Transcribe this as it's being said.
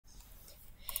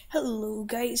Hello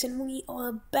guys, and we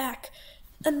are back.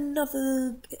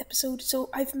 Another episode. So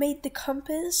I've made the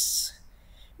compass.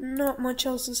 Not much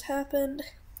else has happened.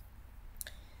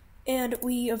 And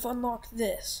we have unlocked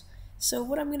this. So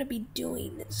what I'm going to be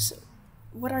doing is,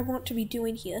 what I want to be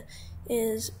doing here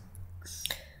is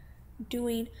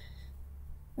doing,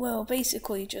 well,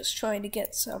 basically just trying to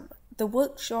get the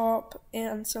workshop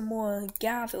and some more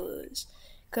gatherers.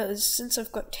 Because since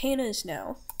I've got tanners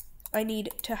now, I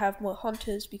need to have more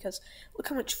hunters because look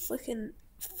how much freaking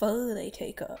fur they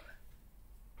take up.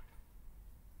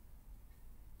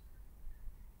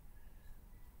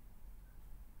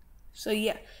 So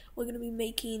yeah, we're gonna be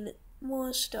making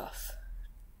more stuff.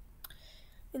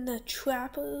 And the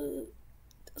trapper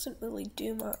doesn't really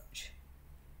do much.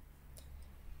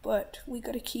 But we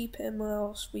gotta keep him or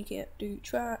else we can't do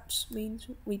traps, means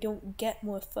we don't get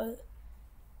more fur.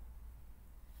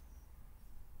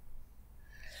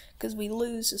 Because we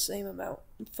lose the same amount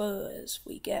of fur as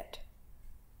we get.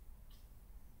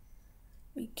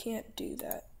 We can't do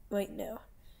that right now.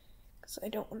 Because I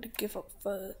don't want to give up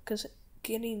fur, because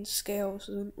getting scales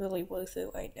isn't really worth it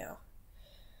right now.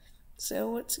 So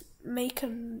let's make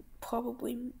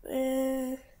probably,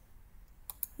 yeah,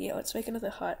 let's make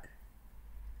another hut.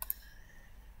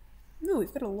 No,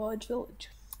 we've got a large village.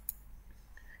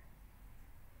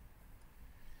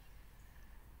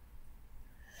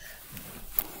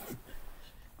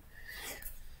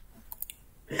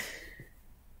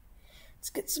 Let's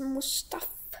get some more stuff.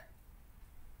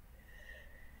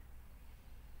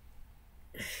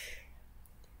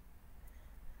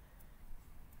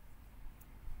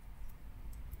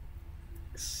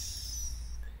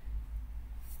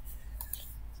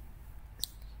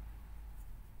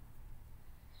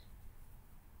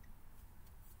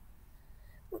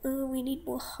 We need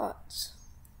more huts.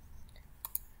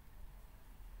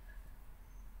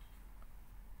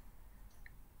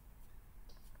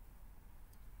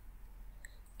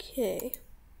 Okay.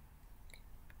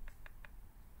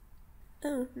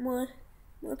 Oh, more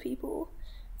people.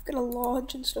 I've got a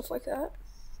lodge and stuff like that.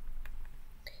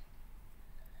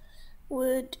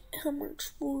 Wood, how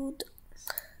much wood?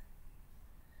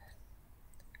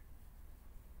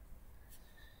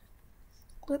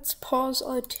 Let's pause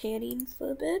our tanning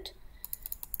for a bit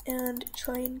and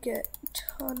try and get a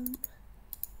ton.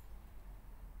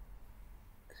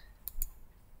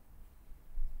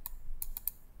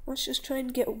 Let's just try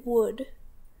and get wood.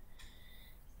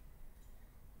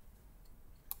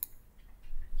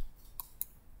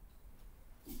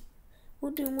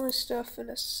 We'll do more stuff in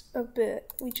a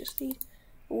bit. We just need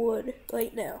wood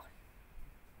right now.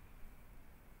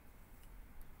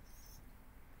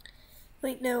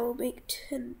 Right now we'll make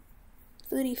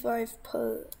 35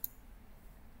 per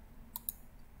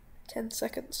 10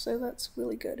 seconds, so that's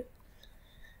really good.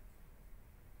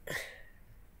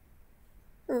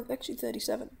 Oh, actually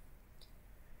 37.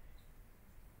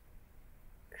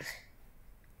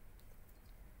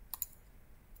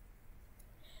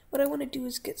 What I want to do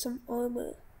is get some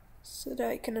armor so that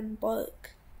I can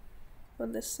embark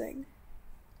on this thing.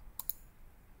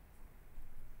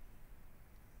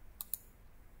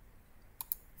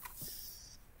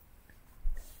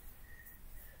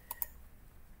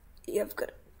 Yeah, I've got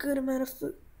a good amount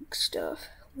of stuff.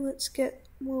 Let's get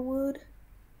more wood.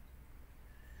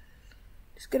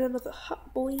 Let's get another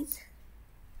hut, boys.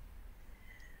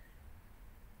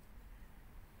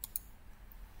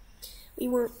 We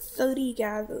want 30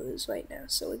 gatherers right now,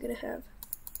 so we're gonna have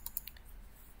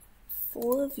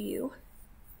 4 of you.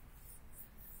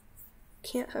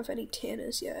 Can't have any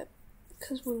tanners yet,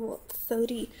 because we want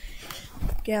 30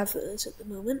 gatherers at the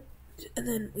moment. And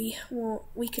then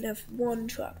we can have 1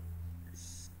 trap.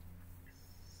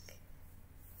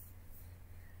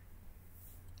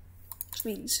 Which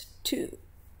means 2.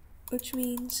 Which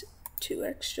means 2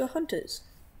 extra hunters.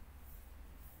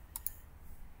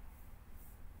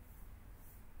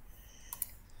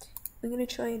 I'm gonna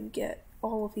try and get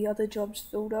all of the other jobs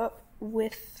filled up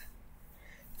with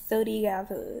 30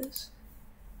 gatherers.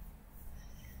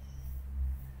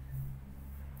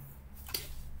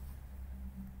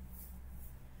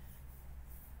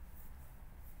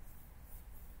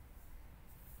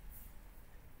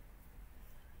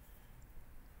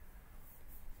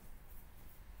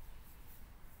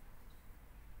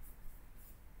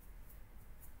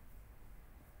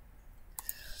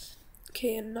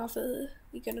 Okay,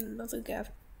 we get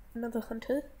another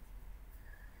hunter.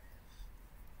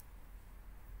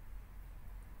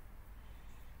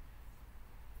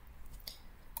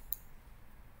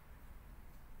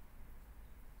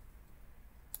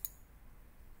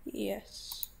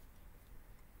 Yes.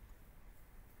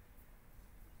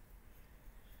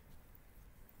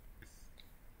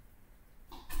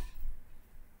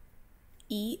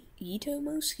 Ito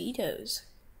mosquitoes.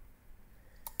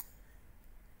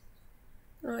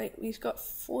 Alright, we've got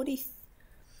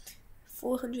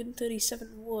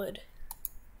 437 wood.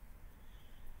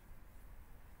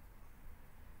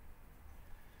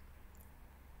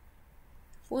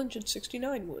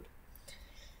 $469 wood.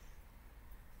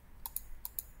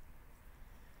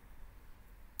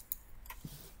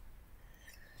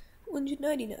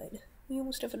 $199. We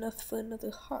almost have enough for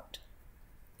another hut.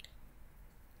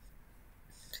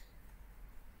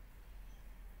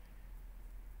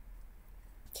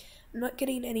 I'm not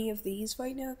getting any of these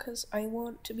right now because I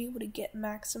want to be able to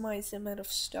maximize the amount of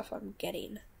stuff I'm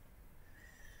getting.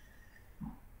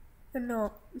 And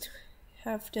not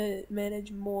have to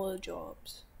manage more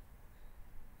jobs.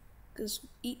 Because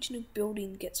each new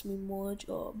building gets me more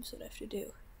jobs that I have to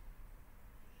do.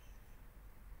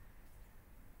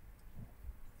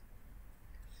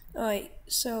 Alright,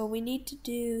 so we need to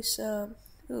do some...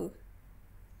 Ooh.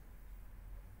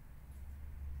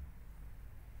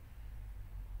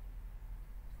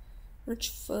 How much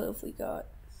fur have we got?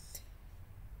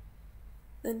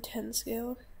 Then 10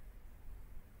 scale.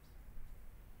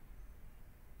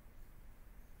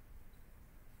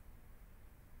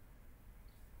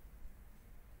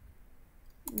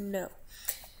 No,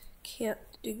 can't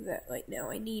do that right now.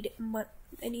 I need my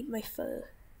fur.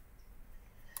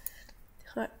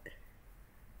 Hut.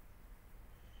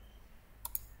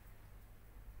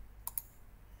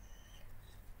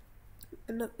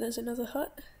 There's another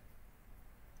hut.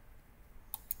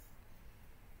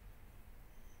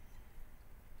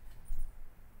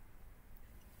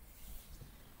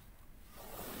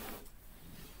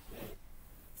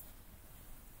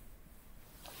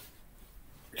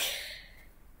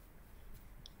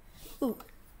 Ooh,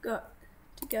 got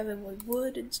together with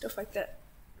wood and stuff like that.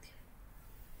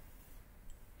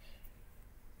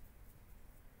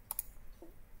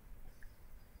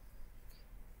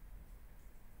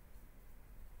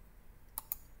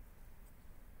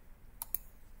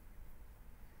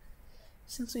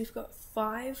 Since we've got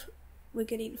 5, we're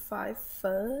getting 5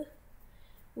 fur,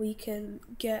 we can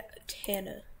get a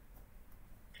tanner.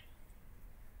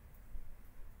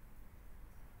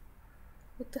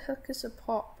 What the heck is a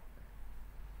pop?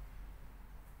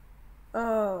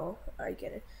 Oh, I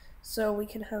get it. So we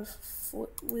can have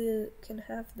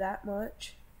that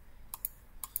much.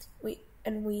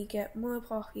 And we get more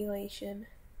population.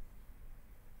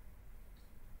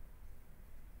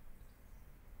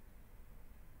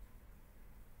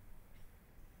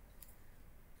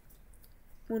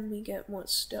 When we get more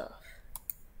stuff.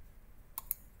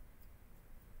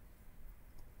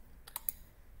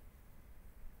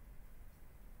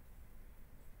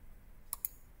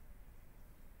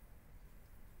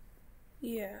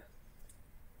 Yeah.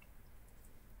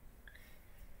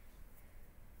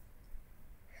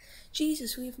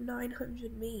 Jesus, we have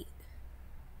 900 meat.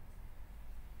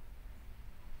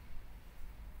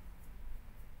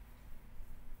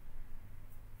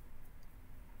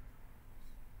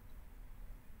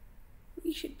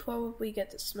 We should probably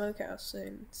get the smokehouse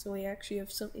soon, so we actually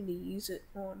have something to use it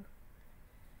on.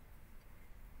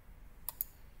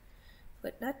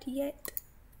 But not yet.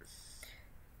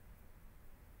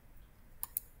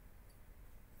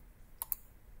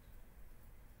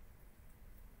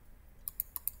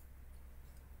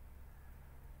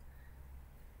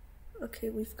 Okay,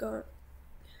 we've got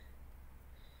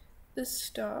this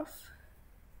stuff.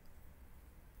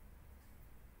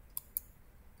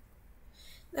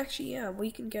 Actually, yeah,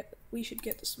 we should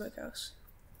get the smokehouse.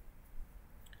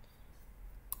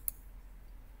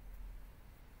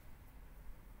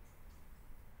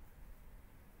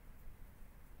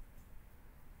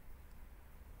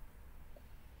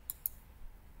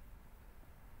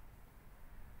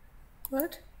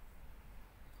 What?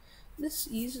 This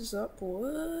uses up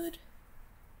wood.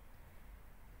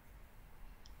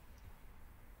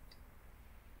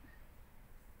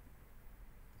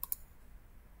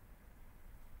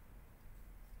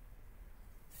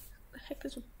 What the heck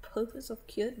is the purpose of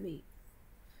cured meat?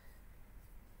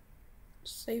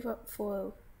 Save up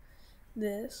for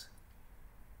this.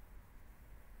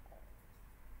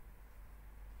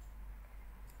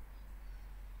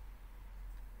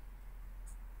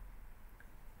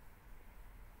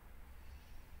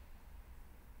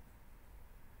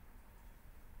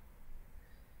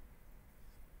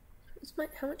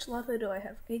 How much lava do I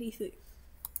have? 83.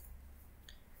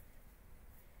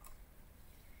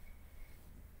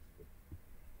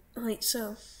 Alright,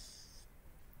 so.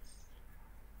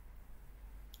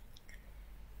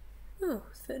 Oh,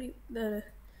 30. The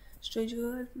stranger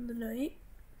arrived in the night.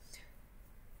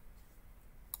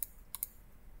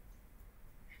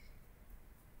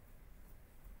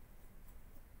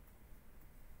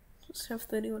 Let's have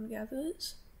 31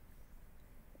 gatherers.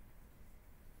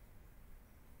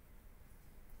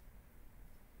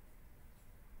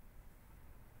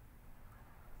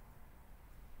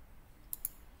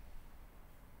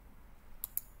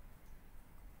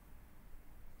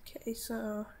 Okay,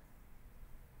 so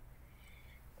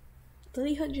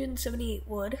 378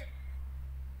 wood,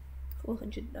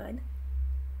 409,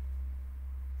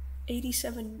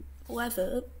 87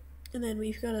 leather, and then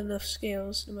we've got enough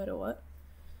scales no matter what.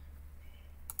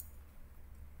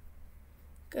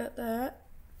 Got that.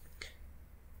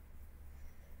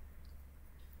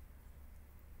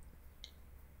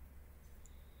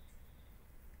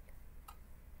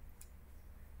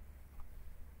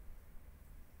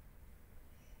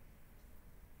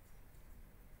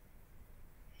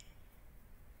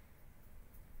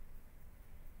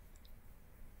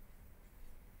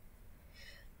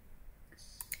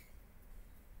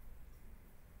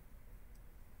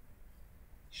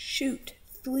 Shoot,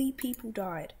 3 people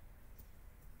died.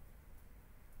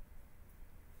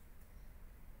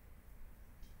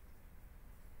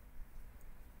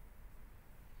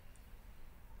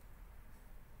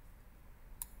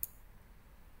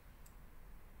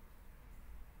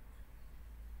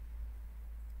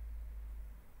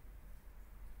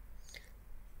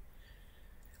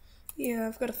 Yeah,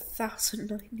 I've got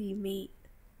 1,090 meat.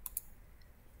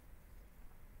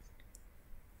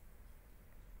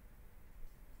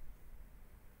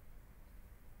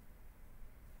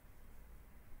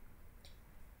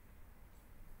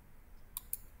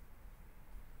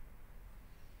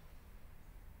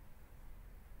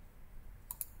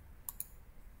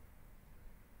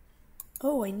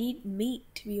 Oh, I need meat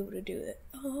to be able to do it.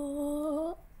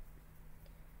 Oh.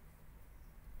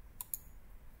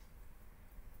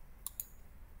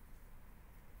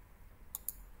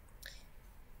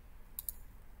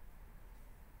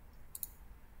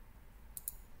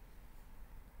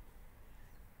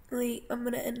 Wait, I'm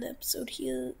gonna end the episode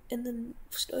here and then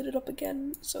start it up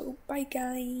again. So, bye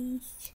guys.